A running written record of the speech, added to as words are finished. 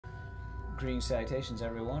Greetings, salutations,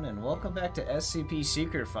 everyone, and welcome back to SCP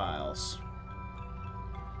Secret Files.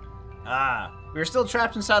 We're still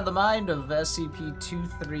trapped inside the mind of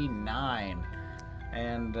SCP-239,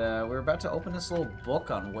 and we're about to open this little book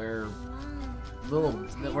on where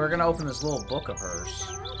we're gonna open this little book of hers.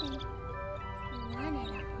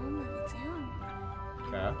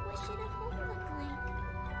 Okay. What should a home look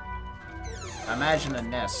like? Imagine a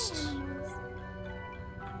nest.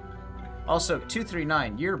 Also,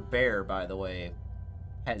 239, your bear, by the way,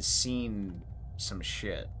 has seen some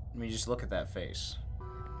shit. I mean, just look at that face.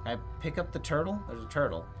 Can I pick up the turtle? There's a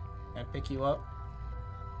turtle. Can I pick you up?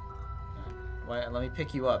 Wait, let me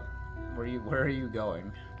pick you up. Where are you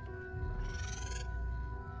going?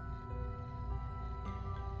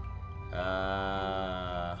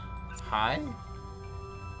 Hi?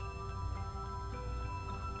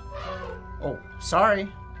 Oh, sorry.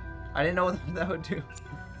 I didn't know what that would do.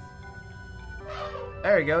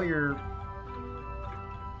 There you go,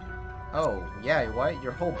 Oh, yeah, what?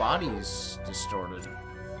 Your whole body's distorted.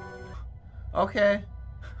 Okay.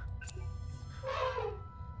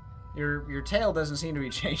 Your tail doesn't seem to be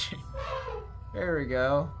changing. There we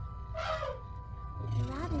go. A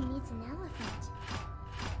robin needs an elephant.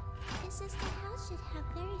 It says the house should have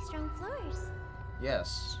very strong floors.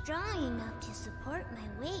 Yes. Strong enough to support my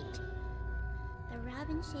weight. The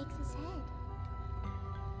robin shakes his head.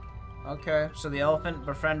 Okay, so the elephant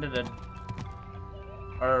befriended the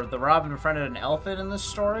robin befriended an elephant in this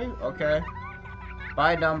story? Okay.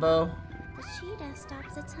 Bye, Dumbo. The cheetah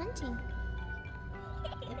stops its hunting.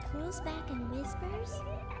 It pulls back and whispers.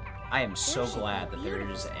 I am so glad that there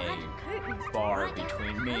is a bar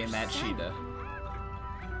between me and that cheetah.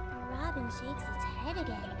 The robin shakes its head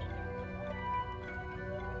again.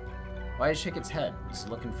 Why did it shake its head? Is it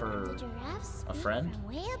looking for The giraffe speaks a friend? from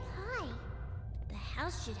way up high. The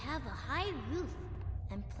house should have a high roof,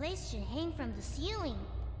 and plates should hang from the ceiling.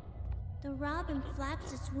 The robin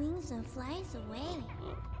flaps its wings and flies away.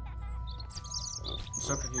 I'm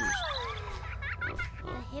so confused.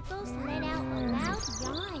 The hippos let out a loud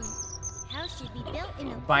yawn. House should be built in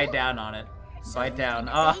a Bite pool, down on it. so Bite you down.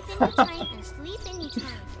 can Oh. bathe anytime and sleep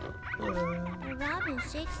anytime. The robin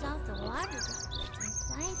shakes off the water droplets and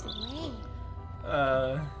flies away.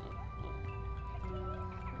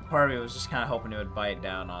 Part of me was just kind of hoping it would bite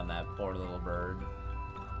down on that poor little bird.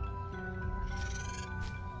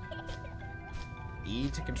 E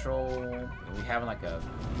to control. Are we having like a...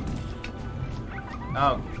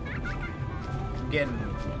 Oh. I'm getting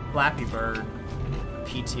Flappy Bird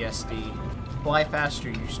PTSD. Fly faster,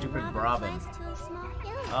 you stupid Robin. Flies to a small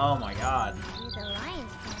hill. Oh my god. With a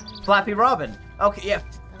lion's family. Flappy Robin. Okay, yeah.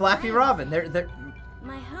 Flappy Robin. They're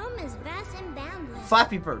My home is vast and boundless.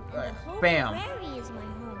 Flappy Bird. And the whole Bam. prairie is my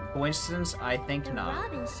home. Coincidence? I think The not.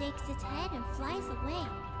 robin shakes its head and flies away.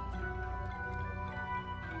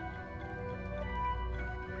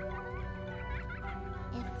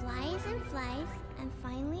 It flies and flies, and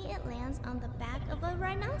finally it lands on the back of a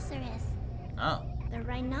rhinoceros. Oh. The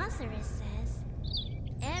rhinoceros says,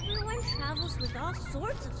 "Everyone travels with all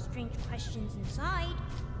sorts of strange questions inside,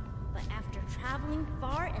 but after traveling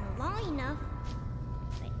far and long enough,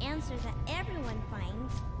 the answer that everyone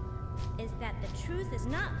finds is that the truth is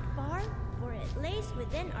not far, for it lays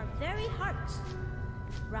within our very hearts.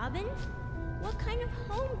 Robin, what kind of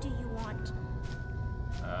home do you want?"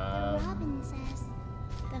 The robin says,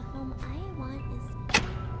 "The home I want is..."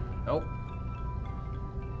 Nope.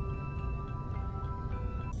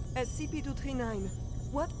 SCP-239,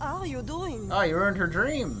 what are you doing? Oh, you ruined her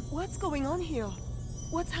dream. What's going on here?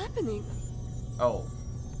 What's happening? Oh,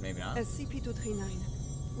 maybe not. SCP-239,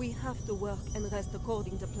 we have to work and rest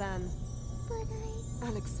according to plan. But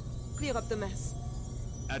Alex, clear up the mess.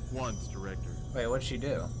 At once, Director. Wait, what'd she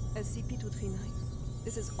do? SCP-239,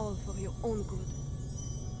 this is all for your own good.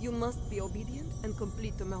 You must be obedient and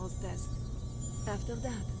complete tomorrow's test. After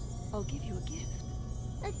that, I'll give you a gift.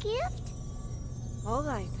 A gift? All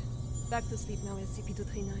right. Back to sleep now,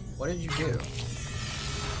 SCP-239. What did you do?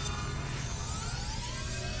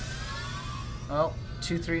 Well,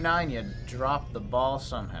 239, you dropped the ball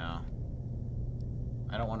somehow.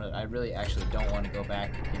 I don't want to, I really actually don't want to go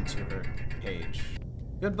back into her page.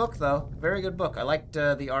 Good book, though. Very good book. I liked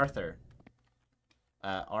the author.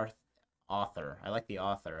 Author. I like the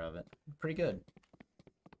author of it. Pretty good.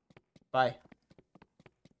 Bye.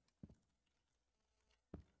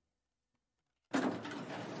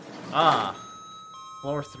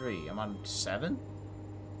 Floor 3. I'm on 7?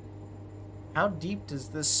 How deep does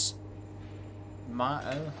this...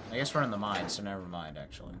 I guess we're in the mine, so never mind,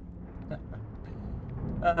 actually.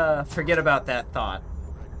 Forget about that thought.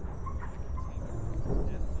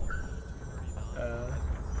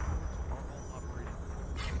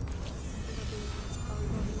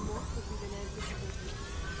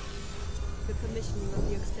 decommissioning of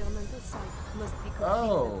the experimental site must be completed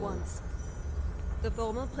Oh. at once. The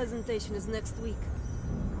formal presentation is next week.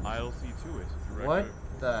 I'll see to it, Director. What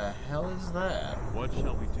the hell is that? What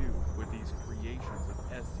shall we do with these creations of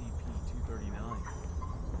SCP-239?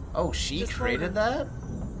 Oh, she Just created hold that?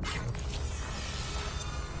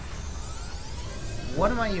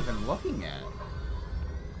 What am I even looking at?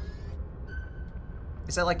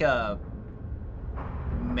 Is that like a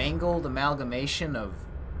mangled amalgamation of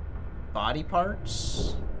body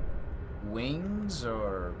parts? Wings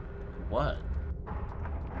or what?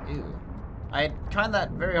 Ew. I find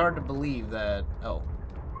that very hard to believe that... Oh.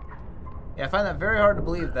 Yeah, I find that very hard to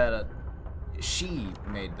believe that she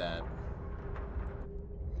made that.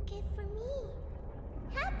 A gift for me.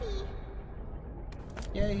 Happy.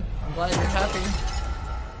 Yay, I'm glad you're happy.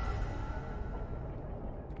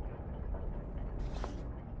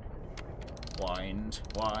 Wind,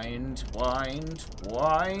 wind, wind,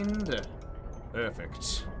 wind.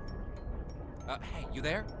 Perfect. Hey, you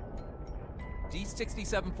there?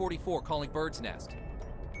 D6744 calling Bird's Nest.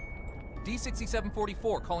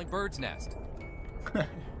 D6744 calling Bird's Nest. The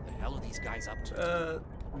hell are these guys up to?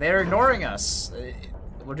 They're ignoring us.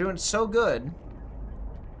 We're doing so good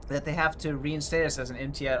that they have to reinstate us as an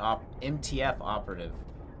MTF operative.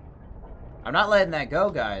 I'm not letting that go,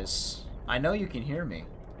 guys. I know you can hear me.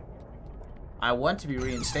 I want to be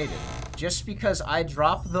reinstated. Just because I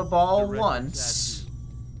dropped the ball once,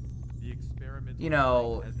 you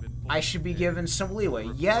know, I should be given some leeway.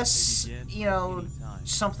 Yes, you know,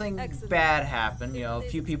 something bad happened. You know, a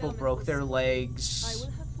few people broke their I legs.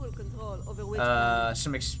 will have full control over which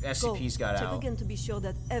Some SCPs got check out. again to be sure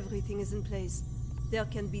that everything is in place. There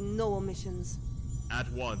can be no omissions. At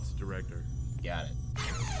once, Director. Got it.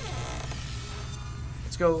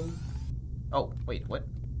 Let's go. Oh, wait, what?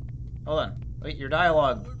 Hold on. Wait, your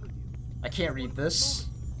dialogue. I can't read this.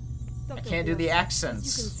 I Dr. can't do the Pierce, accents.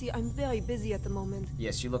 As you can see, I'm very busy at the moment.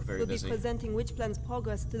 Yes, you look very We'll busy. be presenting Witch Plan's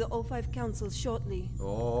progress to the O5 Council shortly.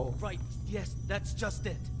 Oh. Right, yes, that's just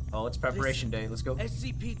it. Oh, it's preparation day. Let's go.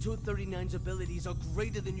 SCP-239's abilities are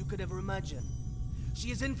greater than you could ever imagine.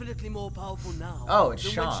 She is infinitely more powerful now Oh, it's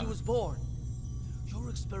than Sean. when she was born. Your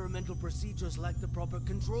experimental procedures lack the proper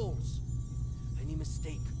controls. Any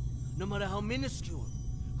mistake, no matter how minuscule,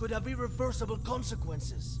 could have irreversible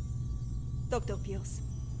consequences. Dr. Pierce,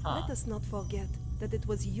 Huh. let us not forget that it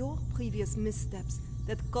was your previous missteps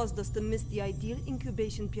that caused us to miss the ideal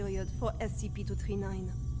incubation period for SCP-239.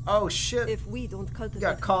 Oh, shit. If we don't cultivate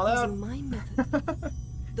got her called out. using my method,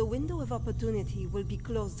 the window of opportunity will be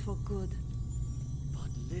closed for good. But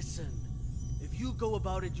listen, if you go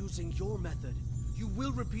about it using your method, you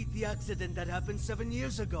will repeat the accident that happened 7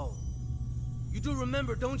 years ago. You do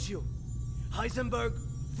remember, don't you? Heisenberg,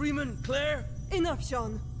 Freeman, Claire? Enough,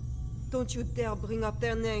 Sean! Don't you dare bring up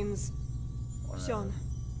their names. Sean,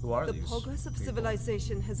 Who are the these progress of people?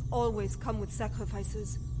 civilization has always come with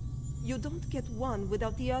sacrifices. You don't get one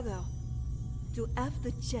without the other. To have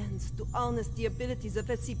the chance to harness the abilities of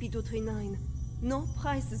SCP-239, no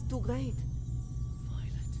price is too great.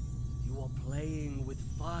 Violet, you are playing with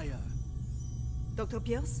fire. Dr.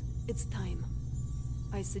 Pierce, it's time.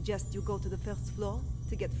 I suggest you go to the first floor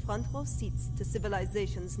to get front row seats to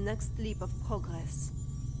civilization's next leap of progress.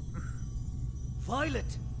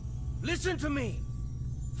 Violet! Listen to me!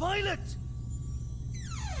 Violet!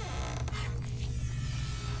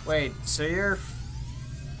 Wait, so you're...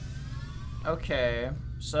 Okay,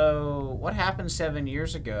 so what happened 7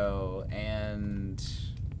 years ago, and...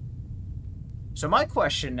 So my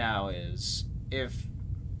question now is, if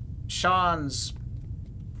Sean's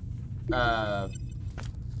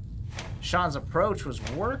approach was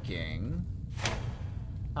working,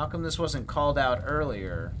 how come this wasn't called out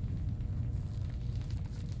earlier?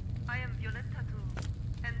 I am Violet Tattoo,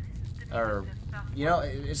 and this is the Or, Secret Files. you know,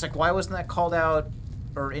 it's like, why wasn't that called out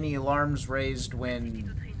or any alarms raised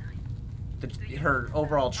when her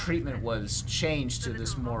overall treatment was changed to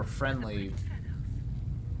this more friendly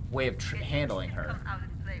way of handling her? Come out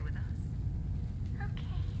and play with us. Okay.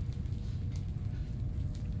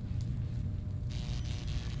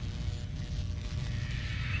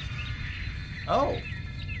 Oh.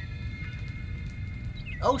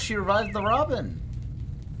 Oh, she revived the Robin.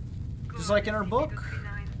 Just like in her book.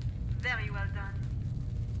 SCP-239. Very well done.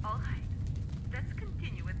 All right, let's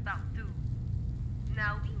continue with part 2.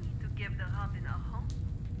 Now we need to give the Robin a home.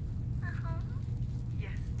 A home?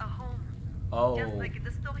 Yes, a home. Oh. Just like in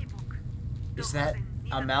the storybook. The Is that Robin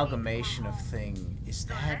needs a amalgamation of peaceful home. thing? Is So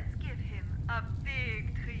that... let's give him a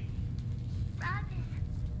big tree. Robin.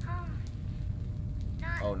 Home.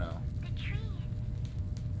 Not Oh no. the tree.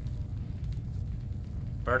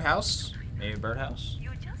 Birdhouse? Maybe birdhouse?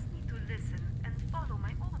 You just need to listen and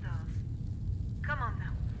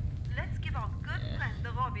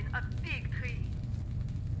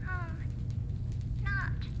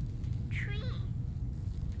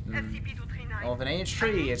SCP-239. Well, if it ain't a I need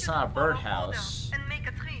tree, you it's to not a follow birdhouse. order and make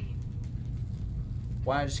a tree.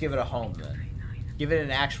 Why not just give it a home then? Give it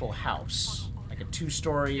an actual house, like a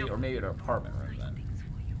 2-story or maybe an apartment room then. Things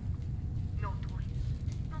for you. No toys,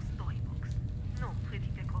 no storybooks, no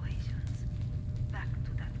pretty decorations. Back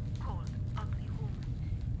to that cold, ugly room.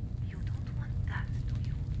 You don't want that, do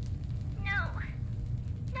you? No.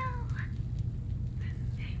 No. Then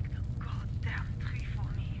make the goddamn tree for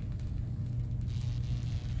me.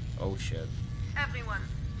 Oh shit. Everyone,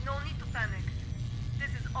 no need to panic. This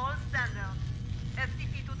is all standard.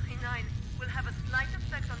 SCP-239 will have a slight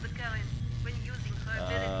effect on the current when using her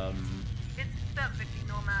abilities. It's perfectly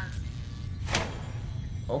normal.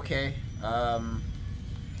 Okay.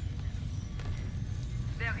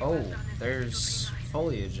 Very Oh, well done, there's SCP-239.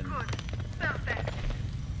 foliage and Good. Perfect.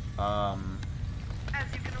 As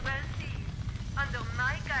you can well see, under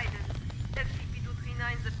my guidance,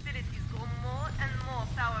 SCP-239's abilities grow more and more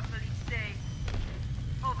powerful each day.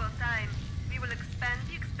 Over time, we will expand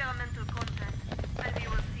the experimental content, and we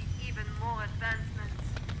will see even more advancements.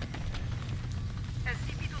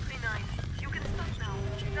 SCP-239, you can stop now.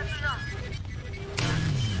 That's enough.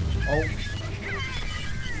 oh.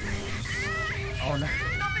 Oh no.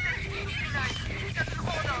 Stop it, SCP-239. That's an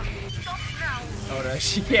order. Stop now. Oh no,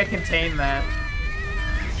 she can't contain that.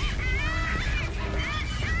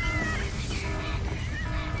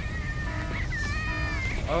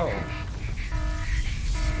 Oh.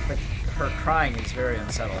 But her crying is very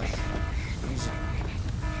unsettling.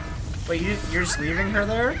 Wait, you're just leaving her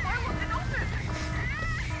there? Why won't it open?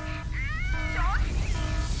 Sean?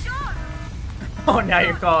 Sean! Oh, now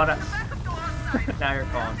you're calling The it. backup door outside. Now you're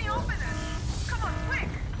Help calling me for open it. it. Come on, quick.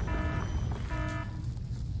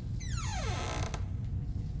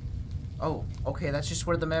 Oh, okay, that's just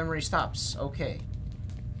where the memory stops. Okay.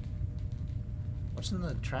 What's in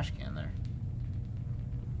the trash can there?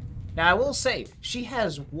 Now, I will say, she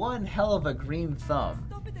has one hell of a green thumb.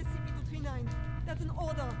 Stop it, SCP-239. That's an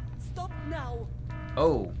order. Stop now.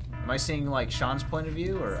 Oh, am I seeing, like, Sean's point of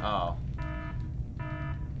view, or, oh.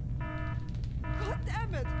 God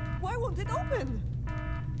damn it! Why won't it open?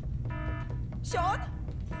 Sean?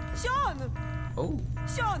 Sean! Oh.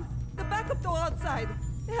 Sean! The backup door outside!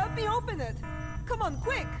 Help me open it! Come on,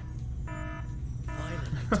 quick! Violet,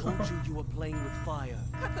 I told you you were playing with fire.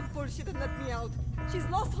 Cut the bullshit and let me out! She's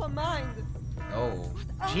lost her mind! Oh. What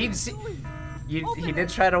are He, you doing? he Open did it.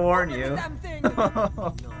 try to warn Open you. the damn thing!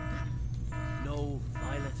 No. No,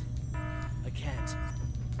 Violet. I can't.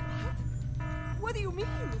 What? What do you mean?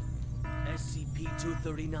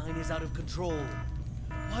 SCP-239 is out of control.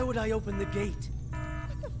 Why would I open the gate?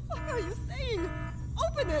 What the fuck are you saying?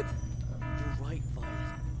 Open it! You're right, Violet.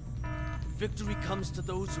 Victory comes to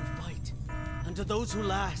those who fight, and to those who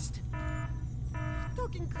last.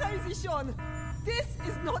 Talking crazy, Sean! This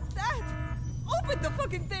is not that! Open the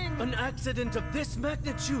fucking thing! An accident of this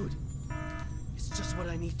magnitude! It's just what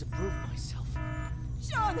I need to prove myself.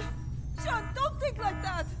 Sean! Sean, don't think like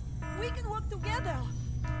that! We can work together!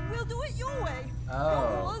 We'll do it your way! Your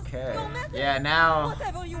Oh, rules, okay. your method, Yeah, now...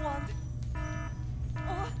 whatever you want.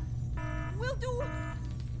 Or we'll do...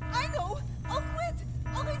 I know! I'll quit!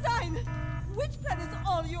 I'll resign! Which plan is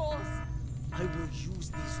all yours? I will use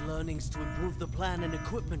these learnings to improve the plan and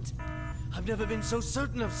equipment. I've never been so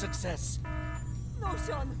certain of success. No,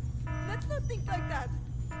 Sean. Let's not think like that.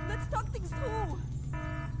 Let's talk things through.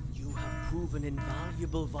 You have proven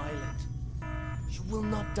invaluable, Violet. You will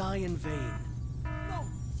not die in vain. No,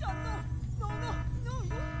 Sean, no. No, no, no,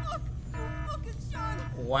 you fucking Sean.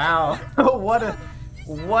 Wow.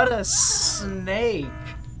 What a snake.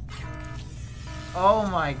 Oh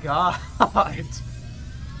my god.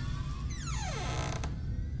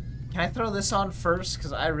 Can I throw this on first?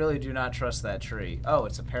 Because I really do not trust that tree. Oh,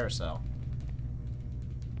 it's a parasol.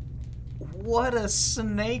 What a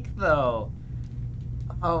snake, though.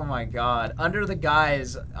 Oh my god. Under the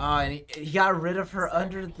guise. Oh, and he got rid of her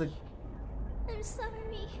under the... I'm sorry.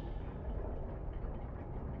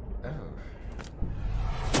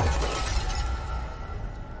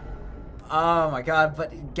 Oh my god,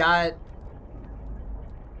 but he got...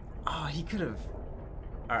 Oh, he could have...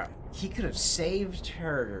 Alright, he could have saved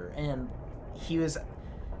her, and he was...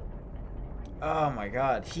 Oh my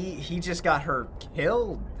god, he just got her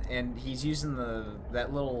killed, and he's using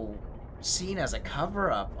that little scene as a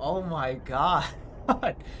cover-up. Oh my god.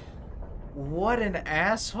 What an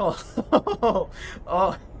asshole. Oh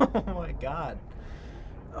my god.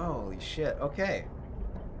 Holy shit, okay.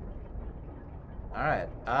 Alright,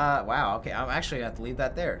 wow, okay, I'm actually gonna have to leave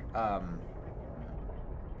that there.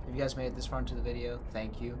 If you guys made it this far into the video,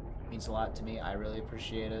 thank you. It means a lot to me, I really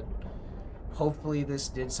appreciate it. Hopefully this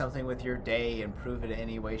did something with your day, improve it in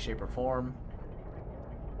any way, shape, or form.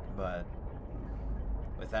 But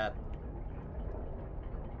with that,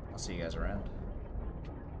 I'll see you guys around.